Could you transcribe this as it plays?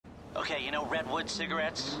Okay, you know Redwood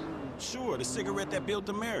cigarettes? Sure, the cigarette that built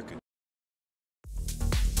America.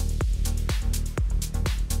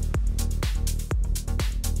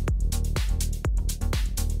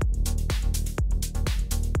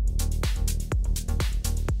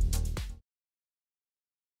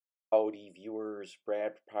 Howdy viewers,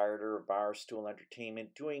 Brad, proprietor of Barstool Entertainment,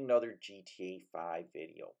 doing another GTA 5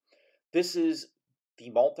 video. This is the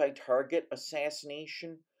multi-target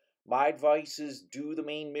assassination. My advice is do the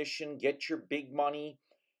main mission, get your big money,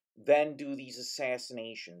 then do these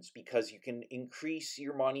assassinations because you can increase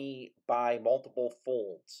your money by multiple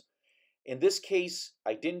folds. In this case,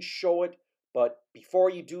 I didn't show it, but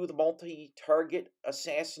before you do the multi-target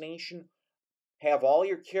assassination, have all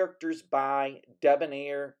your characters buy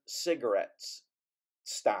Debonair cigarettes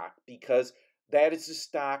stock because that is the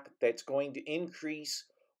stock that's going to increase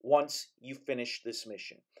once you finish this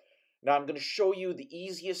mission. Now I'm going to show you the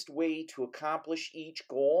easiest way to accomplish each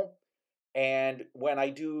goal, and when I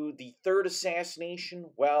do the third assassination,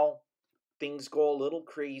 well, things go a little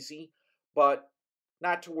crazy, but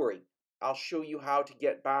not to worry. I'll show you how to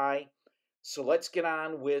get by. So let's get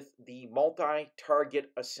on with the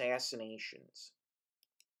multi-target assassinations.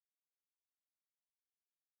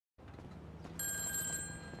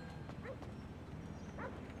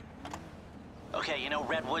 Okay, you know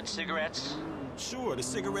Redwood cigarettes? Sure, the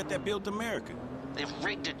cigarette that built America. They've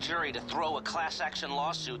rigged a jury to throw a class-action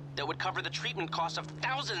lawsuit that would cover the treatment costs of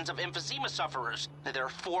thousands of emphysema sufferers. There are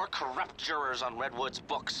 4 corrupt jurors on Redwood's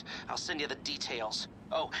books. I'll send you the details.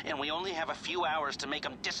 Oh, and we only have a few hours to make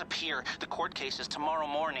them disappear. The court case is tomorrow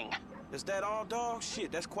morning. Is that all, dog?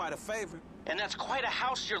 Shit, that's quite a favor. And that's quite a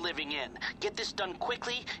house you're living in. Get this done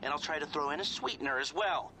quickly, and I'll try to throw in a sweetener as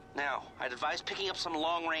well. Now, I'd advise picking up some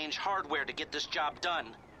long-range hardware to get this job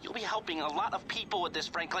done. You'll be helping a lot of people with this,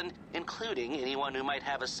 Franklin, including anyone who might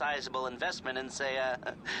have a sizable investment in, say,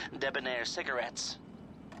 Debonair cigarettes.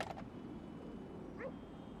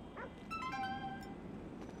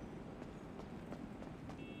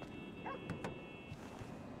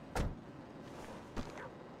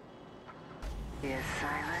 The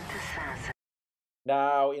silent assassin.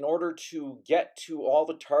 Now, in order to get to all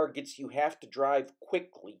the targets, you have to drive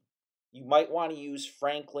quickly. You might want to use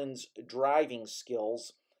Franklin's driving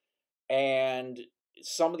skills. And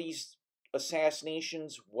some of these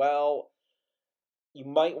assassinations, well, you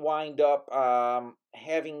might wind up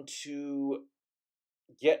having to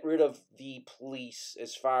get rid of the police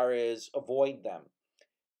as far as avoid them.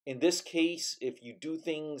 In this case, if you do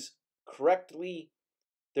things correctly,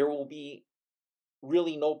 there will be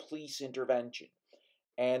really no police intervention.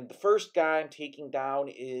 And the first guy I'm taking down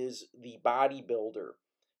is the bodybuilder.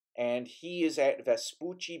 And he is at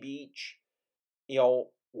Vespucci Beach,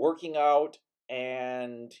 working out,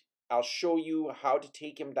 and I'll show you how to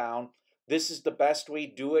take him down. This is the best way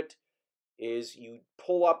to do it, is you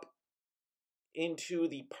pull up into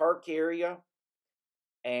the park area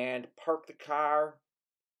and park the car,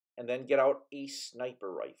 and then get out a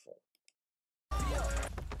sniper rifle.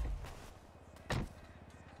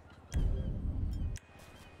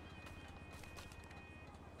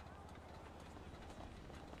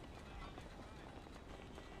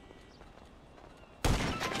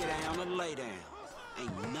 Get down and lay down.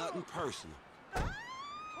 Ain't nothing personal.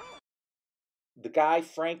 The guy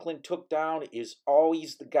Franklin took down is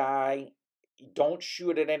always the guy. Don't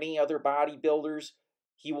shoot at any other bodybuilders.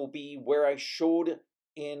 He will be where I showed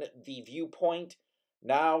in the viewpoint.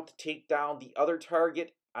 Now to take down the other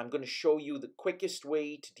target, I'm going to show you the quickest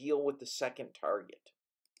way to deal with the second target.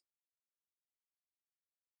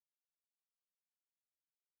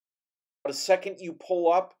 The second you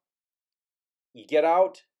pull up, you get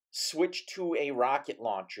out, switch to a rocket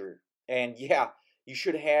launcher. And yeah, you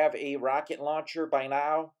should have a rocket launcher by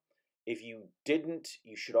now. If you didn't,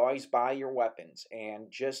 you should always buy your weapons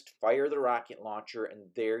and just fire the rocket launcher, and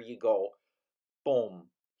there you go. Boom.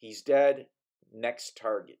 He's dead. Next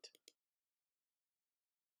target.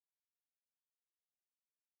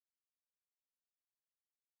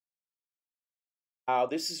 Now,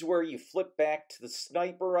 this is where you flip back to the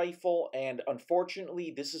sniper rifle, and unfortunately,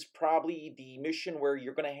 this is probably the mission where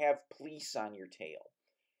you're going to have police on your tail.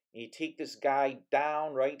 And you take this guy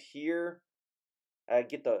down right here.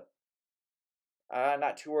 Get the... I'm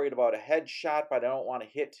not too worried about a headshot, but I don't want to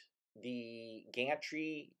hit the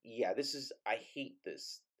gantry. Yeah, this is... I hate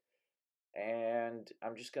this. And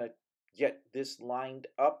I'm just going to get this lined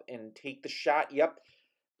up and take the shot. Yep.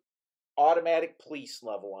 Automatic police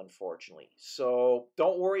level, unfortunately. So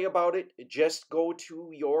don't worry about it. Just go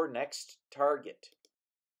to your next target.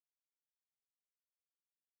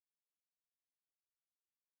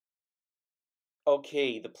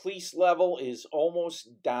 Okay, the police level is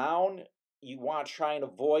almost down. You want to try and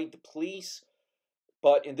avoid the police.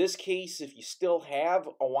 But in this case, if you still have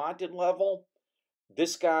a wanted level,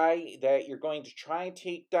 this guy that you're going to try and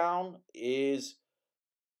take down is,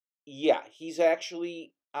 yeah, he's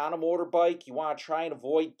actually on a motorbike. You want to try and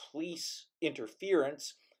avoid police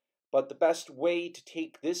interference. But the best way to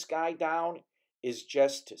take this guy down is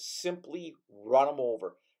just to simply run him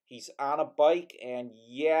over. He's on a bike, and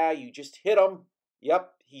yeah, you just hit him.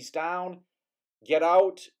 Yep, he's down. Get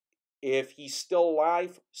out. If he's still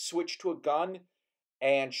alive, switch to a gun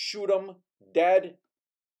and shoot him dead.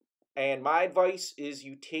 And my advice is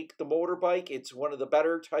you take the motorbike. It's one of the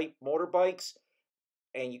better type motorbikes.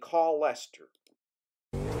 And you call Lester.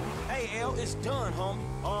 Hey, L, it's done, homie.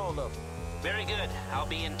 All of them. Very good. I'll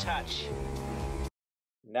be in touch.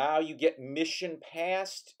 Now you get mission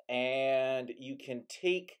passed, and you can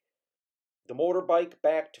take the motorbike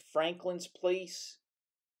back to Franklin's place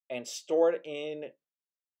and store it in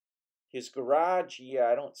his garage. Yeah,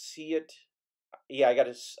 I don't see it. Yeah,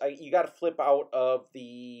 you gotta flip out of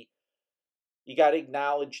the. You gotta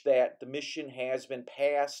acknowledge that the mission has been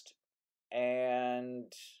passed,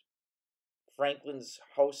 and Franklin's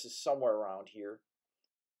house is somewhere around here.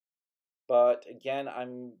 But again,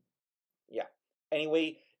 yeah.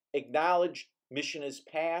 Anyway, acknowledge mission is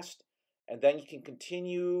passed, and then you can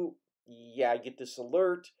continue. Yeah, I get this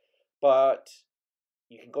alert, but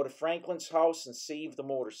you can go to Franklin's house and save the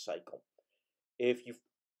motorcycle.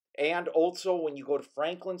 And also when you go to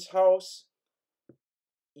Franklin's house,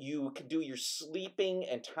 you can do your sleeping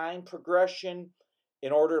and time progression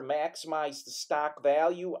in order to maximize the stock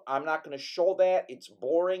value. I'm not going to show that. It's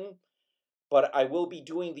boring. But I will be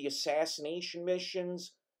doing the assassination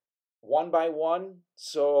missions one by one.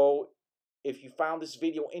 So if you found this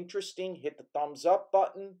video interesting, hit the thumbs up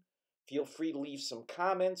button. Feel free to leave some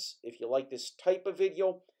comments. If you like this type of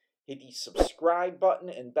video, hit the subscribe button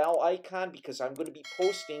and bell icon, because I'm going to be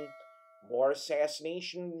posting more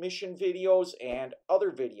assassination mission videos and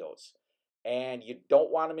other videos. And you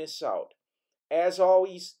don't want to miss out. As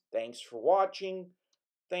always, thanks for watching,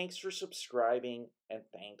 thanks for subscribing, and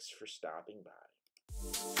thanks for stopping by.